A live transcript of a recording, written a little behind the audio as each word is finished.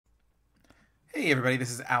Hey everybody, this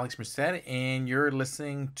is Alex Merced, and you're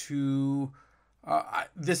listening to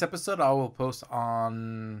this episode. I will post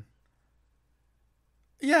on.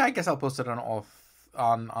 Yeah, I guess I'll post it on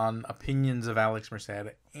on opinions of Alex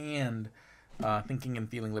Merced and thinking and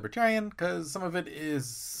feeling libertarian, because some of it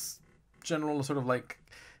is general, sort of like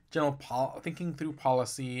thinking through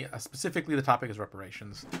policy. Specifically, the topic is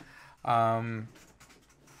reparations. Um,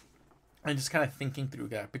 and just kind of thinking through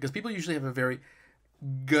that because people usually have a very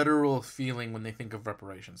guttural feeling when they think of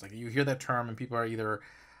reparations. Like you hear that term and people are either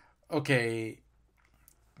okay,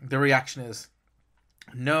 the reaction is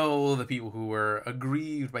no, the people who were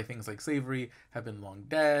aggrieved by things like slavery have been long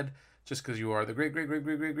dead. Just because you are the great great great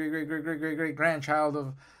great great great great great great great great grandchild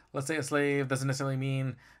of, let's say, a slave doesn't necessarily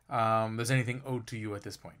mean there's anything owed to you at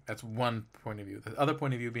this point. That's one point of view. The other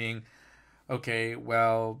point of view being, okay,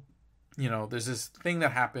 well, there's this thing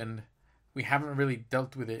that happened. We haven't really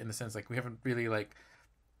dealt with it in the sense like we haven't really like,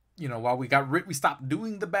 while we stopped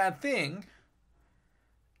doing the bad thing,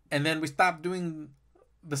 and then we stopped doing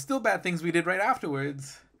the still bad things we did right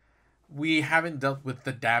afterwards. We haven't dealt with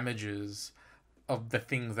the damages of the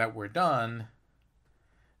things that were done,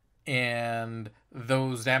 and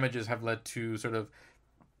those damages have led to sort of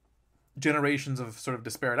generations of sort of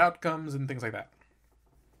disparate outcomes and things like that.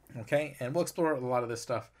 Okay, and we'll explore a lot of this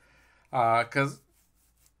stuff because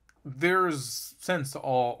there's sense to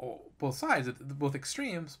all both sides, both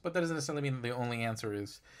extremes, but that doesn't necessarily mean that the only answer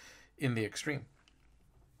is in the extreme.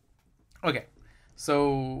 Okay,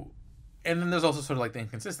 so and then there's also sort of like the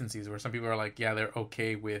inconsistencies where some people are like, yeah, they're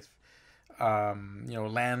okay with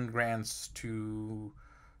land grants to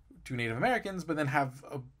Native Americans, but then have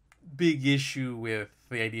a big issue with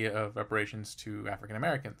the idea of reparations to African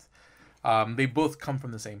Americans. They both come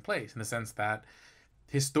from the same place in the sense that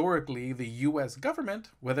historically the U.S. government,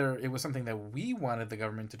 whether it was something that we wanted the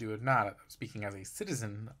government to do or not, speaking as a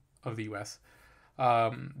citizen of the U.S.,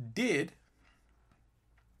 did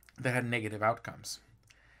that had negative outcomes.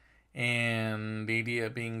 And the idea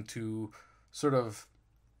being to sort of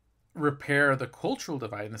repair the cultural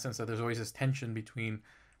divide in the sense that there's always this tension between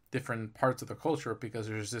different parts of the culture because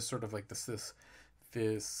there's this sort of like this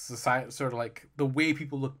society, sort of like the way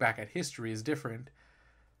people look back at history is different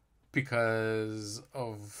because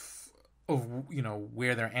of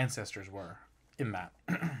where their ancestors were in that.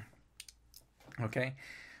 Okay,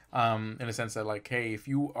 in a sense that like, hey, if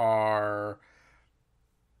you are,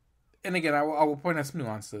 and again, I will point out some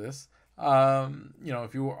nuance to this.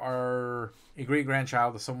 If you are a great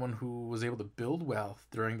grandchild of someone who was able to build wealth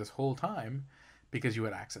during this whole time because you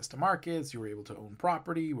had access to markets, you were able to own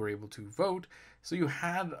property, you were able to vote, so you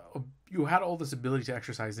had all this ability to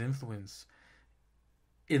exercise influence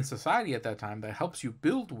in society at that time that helps you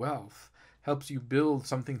build wealth, helps you build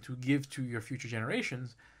something to give to your future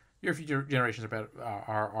generations. Your future generations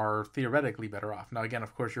are theoretically better off. Now, again,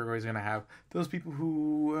 of course, you're always going to have those people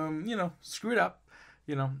who, screw it up.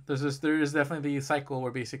 There is definitely the cycle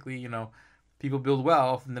where basically, people build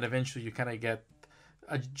wealth, and then eventually you kind of get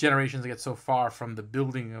generations that get so far from the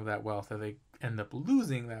building of that wealth that they end up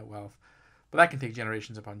losing that wealth. But that can take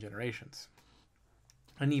generations upon generations.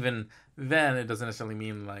 And even then, it doesn't necessarily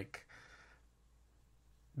mean like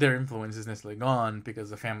their influence is necessarily gone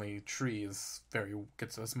because the family tree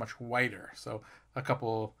gets much wider. So a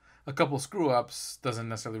couple screw ups doesn't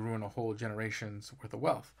necessarily ruin a whole generation's worth of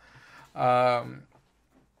wealth.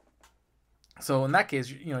 So in that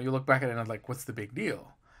case, you look back at it and like, what's the big deal?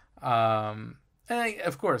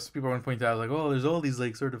 Of course, people are going to point out like, oh, there's all these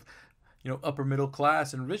like sort of, upper middle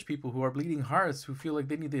class and rich people who are bleeding hearts who feel like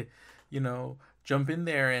they need to, jump in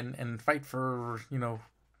there and fight for,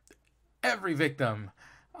 every victim.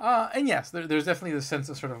 And yes, there's definitely this sense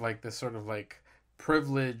of sort of like this sort of like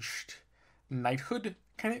privileged knighthood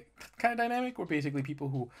kind of dynamic where basically people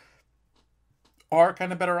who are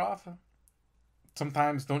kind of better off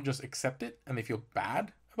sometimes don't just accept it and they feel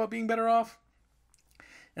bad about being better off,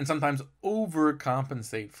 and sometimes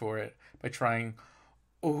overcompensate for it by trying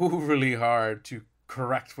overly hard to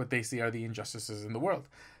correct what they see are the injustices in the world.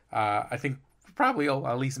 I think probably I'll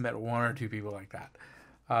at least met one or two people like that.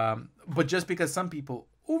 But just because some people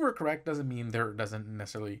overcorrect doesn't mean there doesn't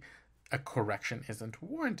necessarily a correction isn't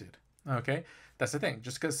warranted. Okay, that's the thing.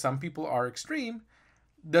 Just because some people are extreme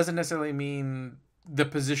doesn't necessarily mean the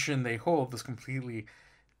position they hold is completely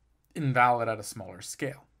invalid at a smaller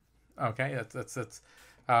scale. Okay, that's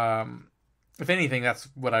if anything, that's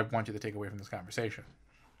what I want you to take away from this conversation.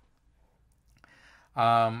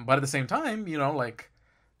 But at the same time, like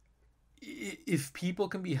if people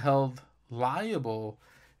can be held liable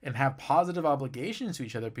and have positive obligations to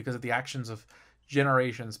each other because of the actions of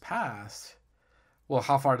generations past, Well,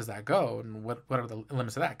 how far does that go, and what are the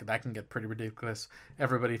limits of that? That can get pretty ridiculous.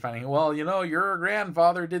 Everybody finding, well, your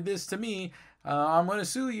grandfather did this to me. I'm going to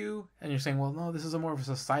sue you, and you're saying, well, no, this is a more of a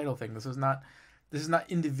societal thing. This is not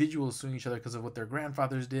individuals suing each other because of what their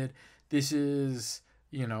grandfathers did. This is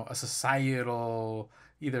a societal,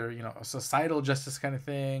 either a societal justice kind of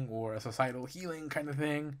thing or a societal healing kind of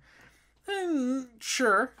thing. And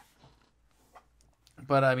sure,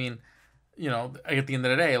 but I mean, at the end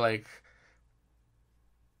of the day, like,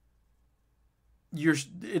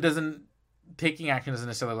 it doesn't, taking action doesn't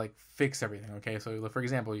necessarily like fix everything. Okay, so for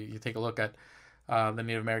example, you take a look at the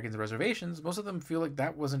Native Americans and reservations. Most of them feel like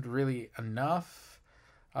that wasn't really enough.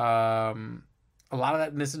 A lot of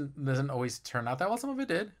that doesn't always turn out that well. Some of it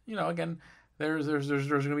did. Again, there's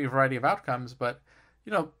going to be a variety of outcomes, but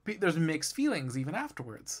there's mixed feelings even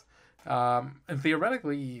afterwards. And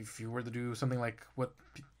theoretically, if you were to do something like what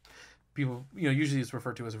people usually is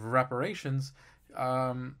referred to as reparations,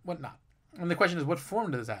 whatnot. And the question is, what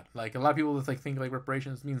form does that? Like, a lot of people just think like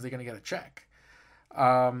reparations means they're going to get a check.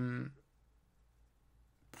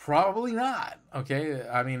 Probably not. Okay,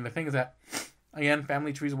 I mean, the thing is that, again,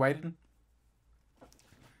 family trees widen.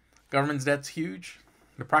 Government's debt's huge.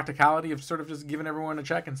 The practicality of sort of just giving everyone a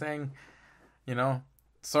check and saying,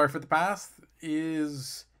 sorry for the past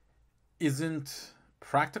isn't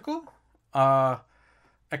practical,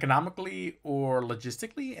 economically or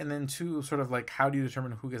logistically. And then two, sort of like, how do you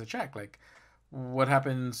determine who gets a check? Like, what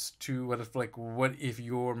happens to what if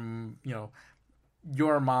your mom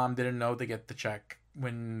didn't know they get the check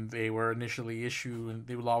when they were initially issued and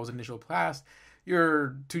the law was initially passed?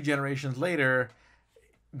 You're 2 generations later.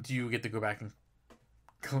 Do you get to go back and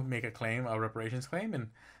make a claim, a reparations claim? And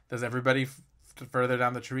does everybody further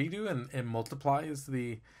down the tree do? And it multiplies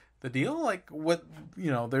the deal? Like, what,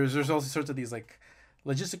 there's all sorts of these like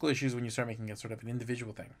logistical issues when you start making it sort of an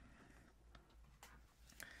individual thing.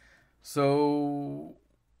 So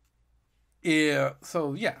again,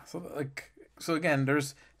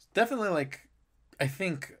 there's definitely, like, I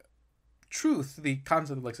think, truth to the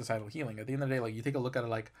concept of like societal healing. At the end of the day, like, you take a look at it,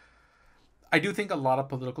 like, I do think a lot of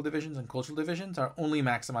political divisions and cultural divisions are only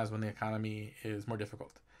maximized when the economy is more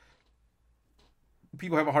difficult.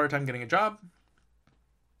 People have a harder time getting a job.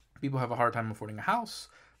 People have a hard time affording a house,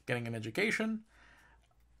 getting an education.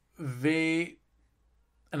 And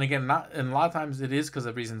again, and a lot of times it is because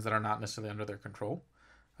of reasons that are not necessarily under their control.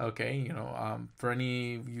 Okay, for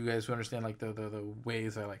any of you guys who understand like the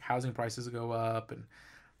ways that like housing prices go up and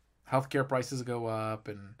healthcare prices go up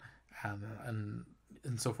and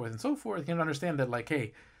so forth and so forth, you can understand that, like,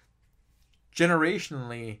 hey,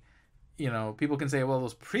 generationally, people can say, well,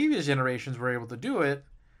 those previous generations were able to do it,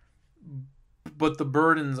 but the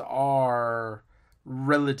burdens are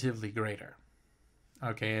relatively greater.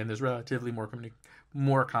 Okay, and there's relatively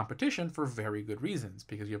more competition for very good reasons,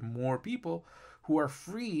 because you have more people who are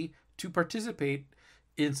free to participate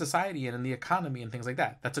in society and in the economy and things like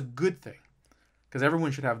that. That's a good thing, because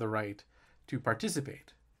everyone should have the right to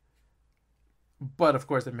participate. But of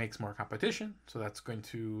course, it makes more competition, so that's going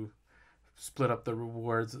to split up the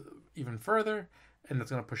rewards even further, and that's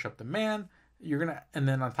going to push up demand. And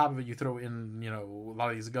then on top of it, you throw in, a lot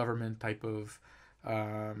of these government type of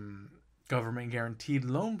government guaranteed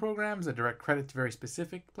loan programs that direct credit to very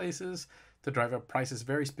specific places to drive up prices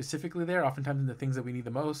very specifically there, oftentimes in the things that we need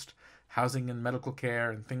the most: housing and medical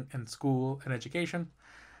care and school and education.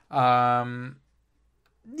 You're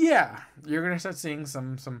going to start seeing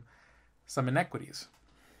some inequities.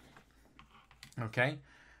 Okay,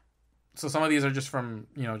 so some of these are just from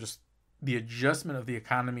just the adjustment of the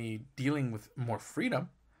economy dealing with more freedom,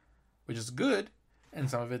 which is good, and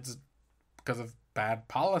some of it's because of bad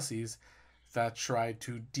policies that try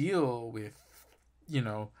to deal with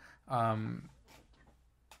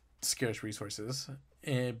scarce resources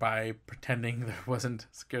by pretending there wasn't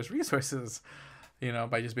scarce resources,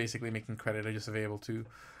 by just basically making credit just available to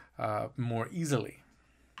more easily,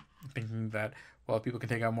 thinking that, well, if people can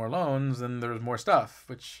take out more loans, then there's more stuff,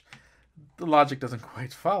 which the logic doesn't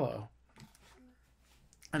quite follow.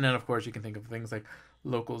 And then, of course, you can think of things like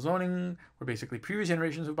local zoning, where basically previous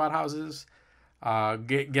generations who bought houses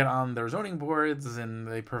get on their zoning boards, and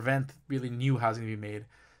they prevent really new housing to be made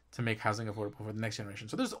to make housing affordable for the next generation.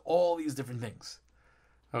 So there's all these different things,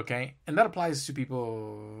 okay? And that applies to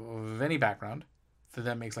people of any background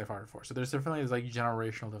that makes life harder for. So there's definitely like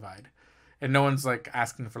generational divide. And no one's like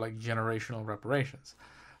asking for like generational reparations,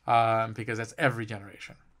 because that's every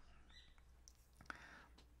generation.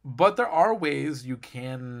 But there are ways I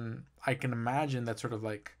can imagine that sort of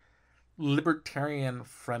like libertarian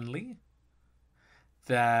friendly,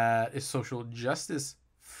 that is social justice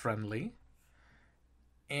friendly,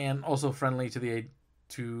 and also friendly to the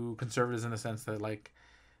to conservatives in the sense that like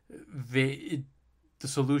the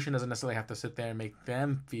solution doesn't necessarily have to sit there and make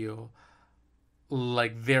them feel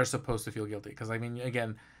like they're supposed to feel guilty. Because I mean,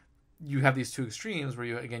 again, you have these two extremes where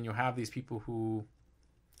you have these people who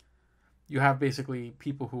you have basically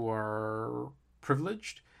people who are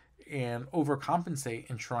privileged and overcompensate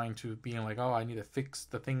in trying to being like, oh, I need to fix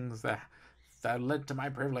the things that led to my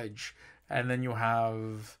privilege. And then you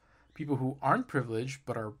have people who aren't privileged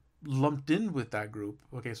but are lumped in with that group.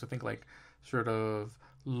 Okay, so think like sort of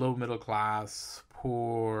low middle class,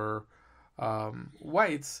 poor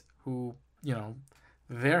whites who,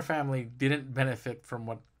 their family didn't benefit from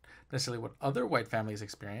what necessarily what other white families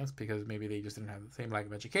experienced because maybe they just didn't have the same lack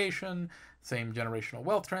of education, same generational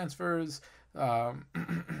wealth transfers.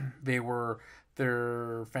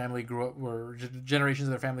 Their family grew up, were generations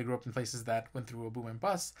of their family grew up in places that went through a boom and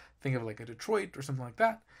bust. Think of like a Detroit or something like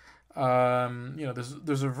that.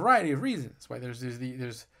 There's a variety of reasons why there's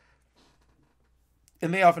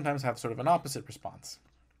and they oftentimes have sort of an opposite response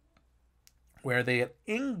where they get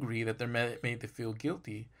angry that they're made to feel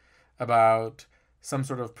guilty about some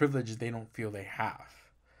sort of privilege they don't feel they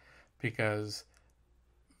have because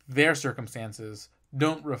their circumstances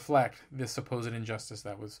don't reflect this supposed injustice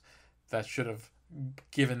that should have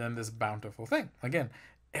given them this bountiful thing. Again,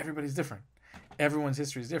 everybody's different. Everyone's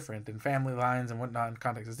history is different, and family lines and whatnot and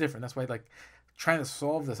context is different. That's why like trying to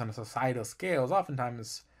solve this on a societal scale is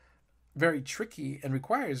oftentimes very tricky and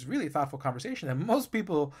requires really thoughtful conversation. And most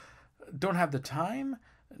people don't have the time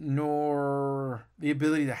nor the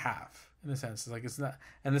ability to have, in a sense. Like it's not,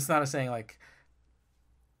 and it's not a saying like,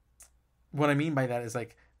 what I mean by that is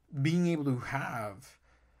like being able to have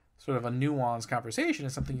sort of a nuanced conversation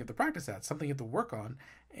is something you have to practice at, something you have to work on.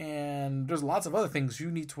 And there's lots of other things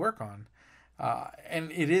you need to work on.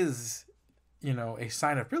 And it is, a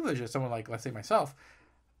sign of privilege that someone like, let's say myself,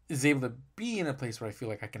 is able to be in a place where I feel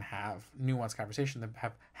like I can have nuanced conversation, that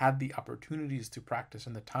have had the opportunities to practice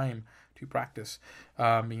and the time to practice,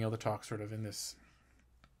 being able to talk sort of in this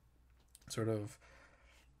sort of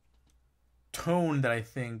tone that I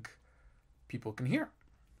think people can hear.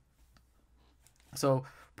 So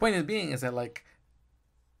point is that like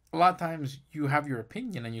a lot of times you have your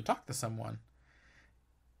opinion and you talk to someone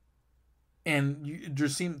and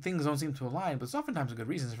things don't seem to align, but it's oftentimes a good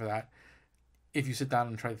reasons for that if you sit down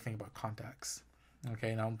and try to think about context.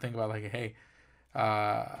 Okay, now think about like, hey,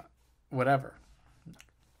 whatever.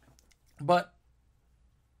 But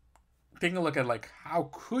taking a look at like how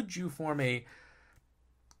could you form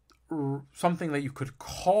something that you could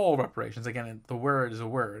call reparations. Again, the word is a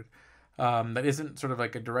word that isn't sort of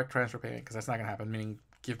like a direct transfer payment, because that's not going to happen, meaning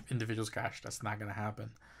give individuals cash. That's not going to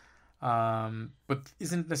happen. But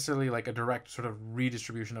isn't necessarily like a direct sort of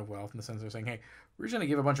redistribution of wealth in the sense of saying, hey, we're just going to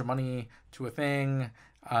give a bunch of money to a thing,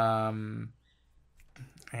 and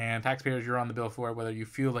taxpayers, you're on the bill for it, whether you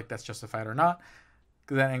feel like that's justified or not,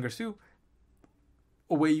 because that angers too.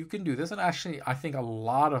 A way you can do this, and actually I think a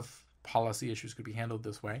lot of policy issues could be handled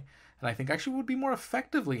this way, and I think actually would be more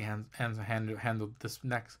effectively handled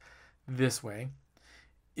this way,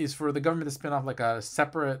 is for the government to spin off like a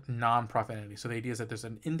separate non-profit entity. So the idea is that there's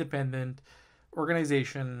an independent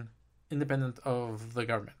organization, independent of the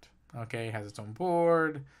government. Okay, it has its own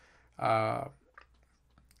board,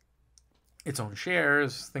 its own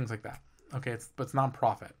shares, things like that. Okay, but it's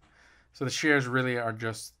non-profit. So the shares really are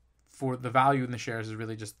just for the value in the shares is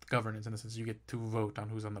really just governance, in the sense you get to vote on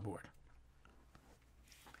who's on the board.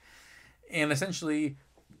 And essentially,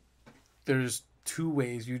 there's two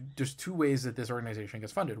ways that this organization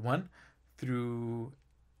gets funded. One, through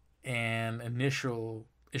an initial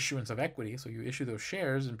issuance of equity. So you issue those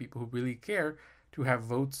shares, and people who really care to have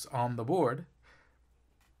votes on the board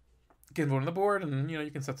can vote on the board, and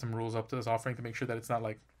you can set some rules up to this offering to make sure that it's not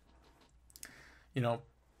like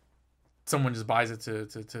someone just buys it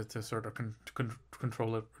to sort of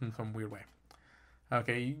control it in some weird way.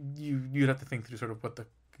 Okay, you'd have to think through sort of what the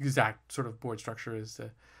exact sort of board structure is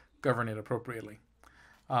to govern it appropriately.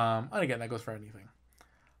 And again, that goes for anything.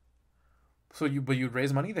 So you'd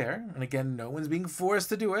raise money there, and again, no one's being forced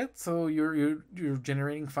to do it. So you're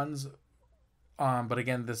generating funds. But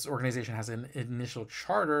again, this organization has an initial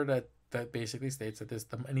charter that basically states that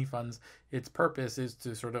any funds, its purpose is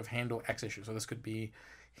to sort of handle X issues. So this could be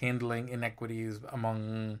handling inequities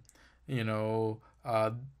among,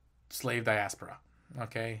 slave diaspora.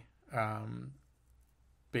 Okay.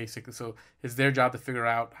 Basically, so it's their job to figure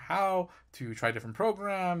out how to try different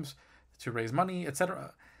programs to raise money,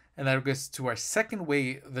 etc. And that gets to our second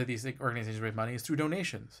way that these organizations raise money is through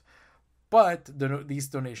donations. But these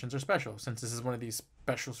donations are special, since this is one of these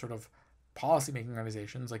special sort of policy-making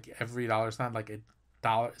organizations. Like every dollar is not like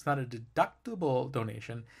dollar. It's not a deductible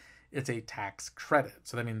donation. It's a tax credit.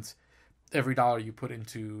 So that means every dollar you put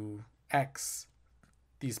into X,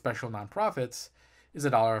 these special nonprofits, is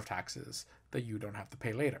 $1 of taxes that you don't have to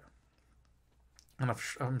pay later. And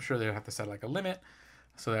I'm sure they have to set like a limit,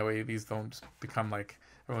 so that way these don't become like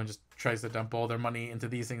everyone just tries to dump all their money into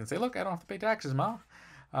these things and say, look, I don't have to pay taxes, Ma.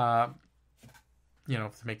 To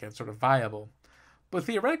make it sort of viable. But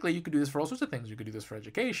theoretically, you could do this for all sorts of things. You could do this for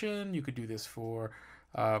education. You could do this for,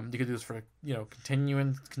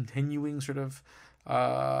 continuing sort of,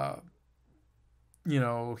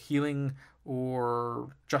 healing or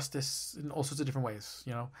justice in all sorts of different ways.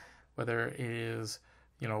 Whether it is,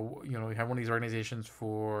 we have one of these organizations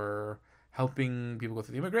for helping people go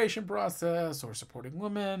through the immigration process or supporting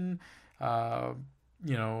women, trying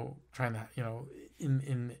to,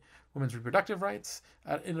 in women's reproductive rights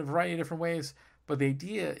in a variety of different ways. But the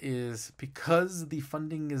idea is, because the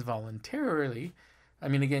funding is voluntarily,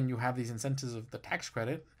 again, you have these incentives of the tax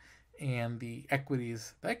credit and the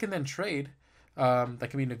equities that can then trade, that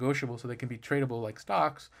can be negotiable, so they can be tradable like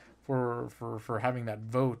stocks for having that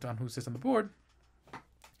vote on who sits on the board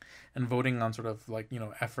and voting on sort of like,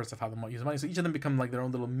 efforts of how to use the money. So each of them become like their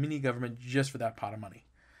own little mini government just for that pot of money.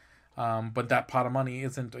 But that pot of money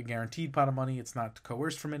isn't a guaranteed pot of money. It's not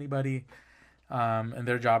coerced from anybody. And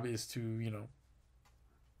their job is to,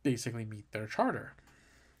 basically meet their charter.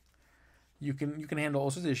 You can handle all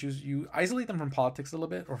sorts of issues. You isolate them from politics a little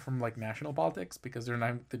bit, or from like national politics, because they're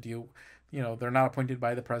not the deal. They're not appointed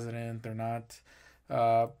by the president. They're not.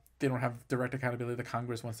 They don't have direct accountability to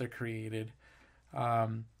Congress once they're created.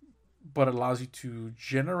 But it allows you to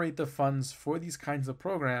generate the funds for these kinds of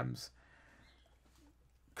programs,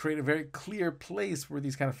 create a very clear place where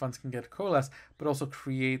these kind of funds can get coalesced, but also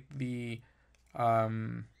create the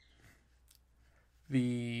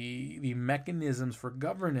mechanisms for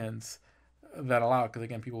governance that allow it. Because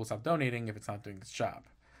again, people will stop donating if it's not doing its job.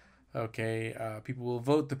 Okay, people will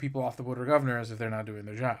vote the people off the board of governors if they're not doing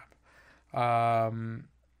their job, or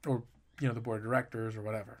the board of directors or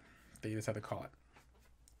whatever they decide to call it.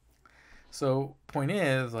 So point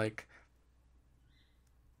is, like,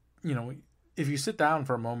 if you sit down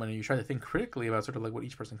for a moment and you try to think critically about sort of like what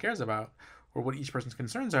each person cares about or what each person's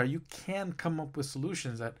concerns are, you can come up with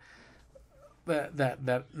solutions that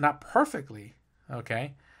not perfectly,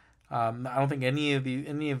 okay. I don't think any of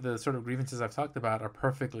the sort of grievances I've talked about are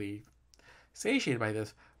perfectly satiated by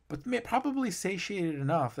this, but probably satiated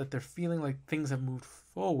enough that they're feeling like things have moved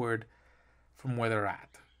forward from where they're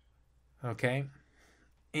at, okay.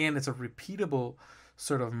 And it's a repeatable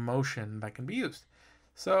sort of motion that can be used.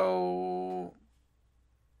 So,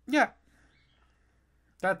 yeah,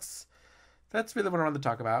 that's really what I wanted to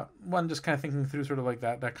talk about. One, just kind of thinking through sort of like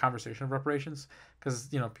that conversation of reparations, because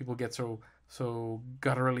people get so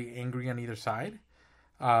gutturally angry on either side.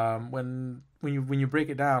 When you break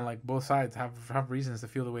it down, like, both sides have reasons to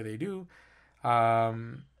feel the way they do. Yeah,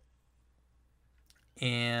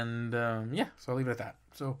 so I'll leave it at that.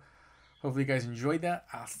 So hopefully you guys enjoyed that.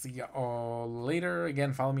 I'll see you all later.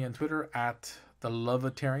 Again, follow me on Twitter at the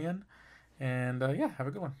Loveatarian, and have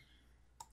a good one.